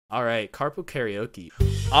All right, carpool karaoke.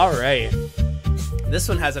 All right. This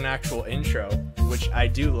one has an actual intro, which I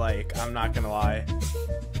do like, I'm not gonna lie.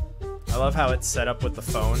 I love how it's set up with the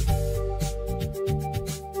phone.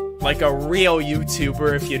 Like a real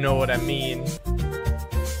YouTuber, if you know what I mean.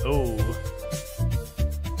 Ooh.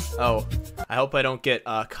 Oh, I hope I don't get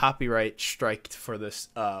copyright striked for this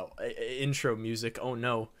intro music. Oh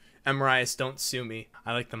no. Emrias, don't sue me.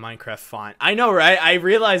 I like the Minecraft font. I know, right? I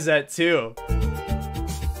realized that too.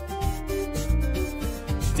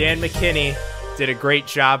 Dan McKinney did a great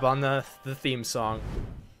job on the theme song.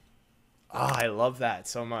 Oh, I love that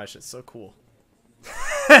so much. It's so cool.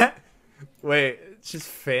 Wait, just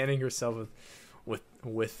fanning herself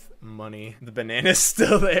with money. The banana's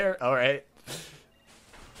still there. All right.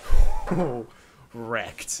 Oh,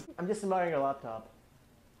 wrecked. I'm just admiring your laptop.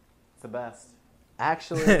 It's the best.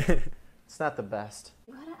 Actually, it's not the best.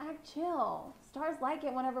 You gotta act chill. Stars like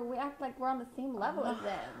it whenever we act like we're on the same level as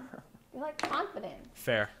them. You're like confident.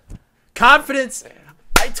 Fair. Confidence.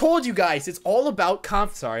 I told you guys, it's all about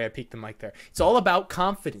Sorry, I peeked the mic there. It's all about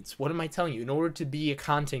confidence. What am I telling you? In order to be a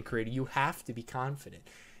content creator, you have to be confident.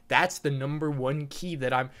 That's the #1 key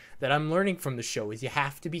that I'm learning from the show is you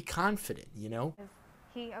have to be confident, you know? Is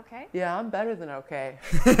he okay? Yeah, I'm better than okay.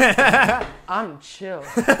 I'm chill.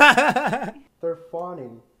 They're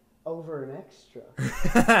fawning over an extra.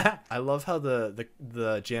 I love how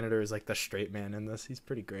the janitor is like the straight man in this. He's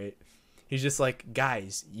pretty great. He's just like,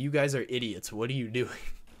 guys, you guys are idiots. What are you doing?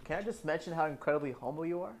 Can I just mention how incredibly humble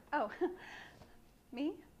you are? Oh,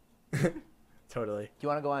 me? Totally. Do you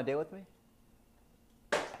want to go on a date with me?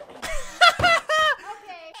 Okay.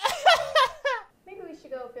 Maybe we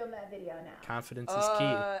should go film that video now. Confidence is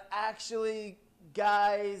key. Actually,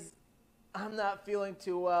 guys, I'm not feeling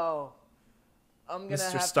too well. I'm gonna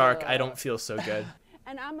Mr. have Stark, to, I don't feel so good.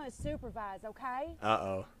 And I'm gonna supervise, okay?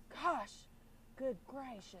 Uh-oh. Gosh, good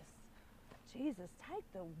gracious. Jesus, take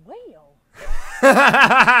the wheel.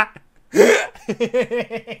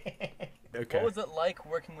 Okay. What was it like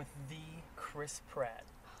working with the Chris Pratt?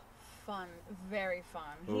 Fun, very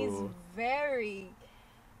fun. He's Ooh. very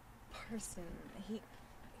person.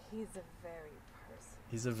 He's a very person.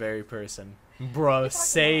 He's a very person. Bruh,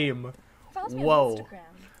 same. Follow me on Whoa. Instagram.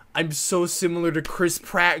 I'm so similar to Chris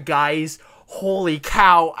Pratt, guys. Holy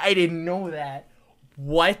cow, I didn't know that.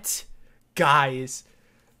 What? Guys,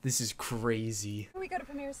 this is crazy. We go to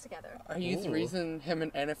premieres together. Are you the Ooh. reason him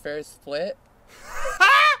and Anna Faris split?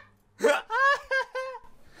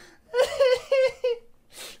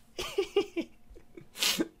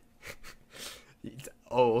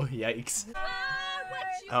 Oh, yikes.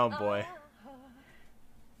 Oh boy.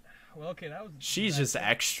 Well, okay, that was. She's just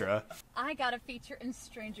extra. I got a feature in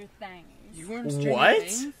Stranger Things. You weren't Stranger What?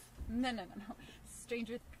 Things? No.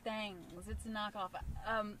 Stranger Things. It's a knockoff.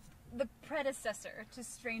 The predecessor to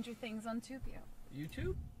Stranger Things on Tubio.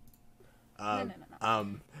 YouTube? No.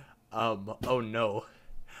 Oh no.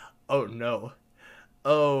 Oh no.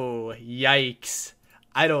 Oh, yikes.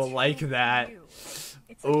 I don't like that. It's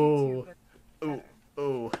like Oh. YouTube, but Oh,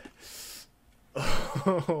 oh.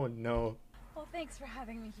 Oh no. well, thanks for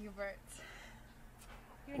having me, Hubert.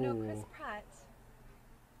 You're no Chris Ooh. Pratt.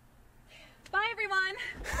 Bye, everyone.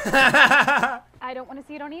 I don't want to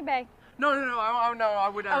see it on eBay. No, I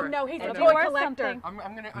would never. Oh no, he's I a would toy never. collector. I'm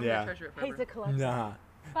gonna Yeah. treasure it He's forever. a collector. Nah.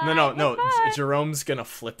 Bye. No. Bye. Jerome's gonna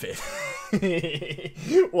flip it.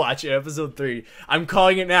 Watch it, episode 3. I'm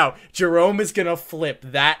calling it now. Jerome is gonna flip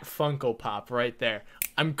that Funko Pop right there.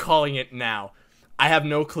 I'm calling it now. I have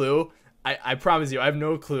no clue. I promise you, I have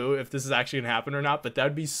no clue if this is actually gonna happen or not, but that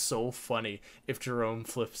would be so funny if Jerome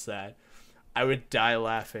flips that. I would die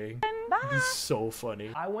laughing. It'd be so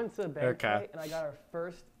funny. I went to the bank Okay. today and I got our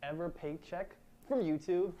first ever paycheck from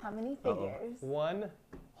YouTube. How many figures? $1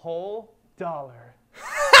 whole dollar.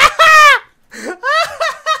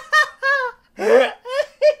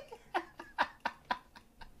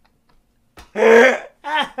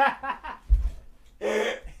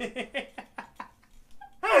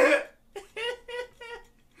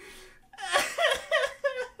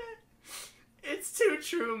 It's too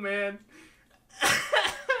true, man.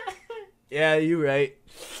 Yeah, you're right.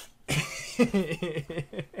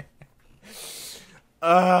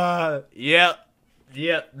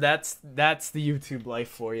 Yep, that's the YouTube life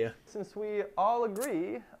for you. Since we all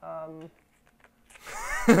agree,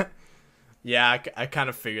 Yeah, I kind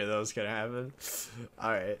of figured that was gonna happen.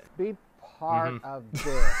 All right. Be part of this.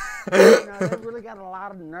 You know, they really got a lot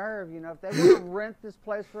of nerve. You know, if they want to rent this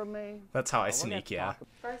place from me, That's how I sneak, yeah.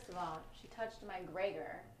 First of all, she touched my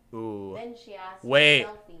Gregor. Ooh. Then she asked Wait.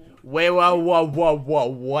 for selfies. Wait, whoa,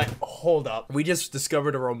 what? Hold up. We just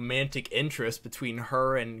discovered a romantic interest between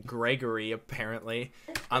her and Gregory, apparently.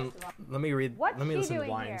 Let me read. What's let me she listen to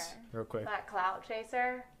doing lines here? real quick. That clout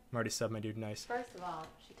chaser. Marty sub, my dude, nice. First of all,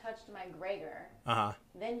 she touched my Gregor. Uh-huh.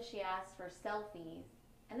 Then she asked for selfies.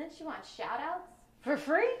 And then she wants shout-outs? For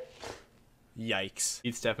free? Yikes.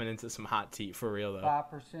 He's stepping into some hot tea for real, though.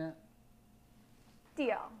 5%.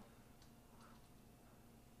 Deal.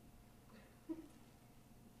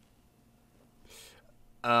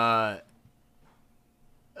 Uh,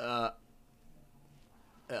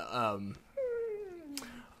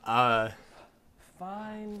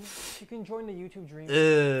 Fine. You can join the YouTube dream.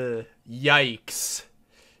 Yikes.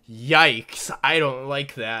 Yikes. I don't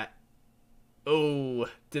like that. Oh,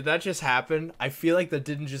 did that just happen? I feel like that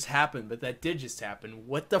didn't just happen, but that did just happen.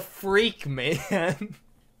 What the freak, man?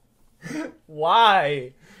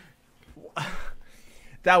 Why?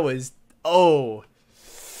 That was... Oh.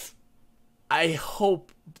 I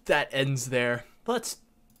hope that ends there. Let's...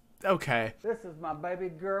 Okay. This is my baby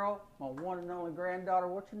girl, my one and only granddaughter.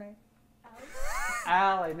 What's your name?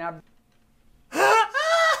 Allie. Now,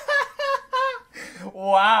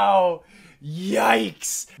 Wow.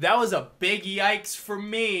 Yikes. That was a big yikes for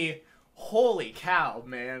me. Holy cow,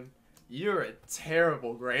 man. You're a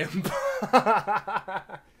terrible grandpa.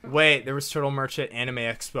 Wait, there was Turtle Merch at Anime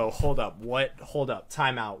Expo. Hold up. What? Hold up.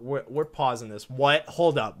 Time out. We're pausing this. What?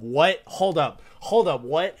 Hold up. What? Hold up. Hold up.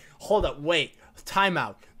 What? Hold up. Wait. Time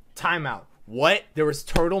out. Time out. What? There was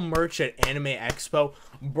Turtle Merch at Anime Expo?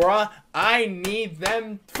 Bruh, I need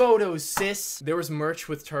them photos, sis. There was merch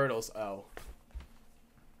with turtles. Oh.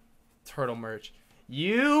 Turtle merch.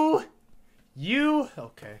 You.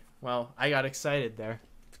 Okay. Well, I got excited there.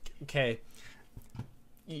 Okay.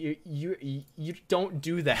 You don't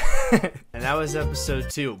do that. And that was episode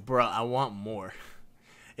 2. Bruh, I want more.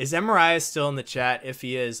 Is Emariah still in the chat? If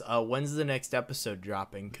he is, when's the next episode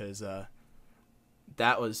dropping? Because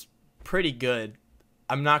that was pretty good.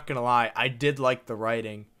 I'm not gonna lie, I did like the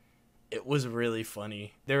writing. It was really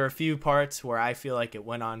funny. There are a few parts where I feel like it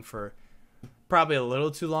went on for probably a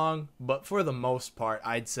little too long, but for the most part,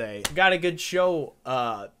 I'd say got a good show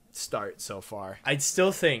start so far. I'd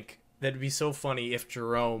still think that it'd be so funny if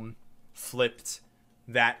Jerome flipped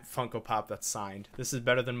that Funko Pop that's signed. This is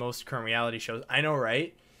better than most current reality shows. I know,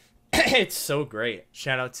 right? It's so great.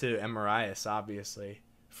 Shout out to Emariah, obviously,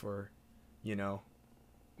 for, you know,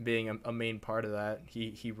 being a main part of that.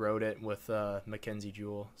 He wrote it with Mackenzie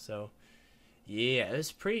Jewell. So yeah,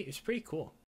 it's pretty cool.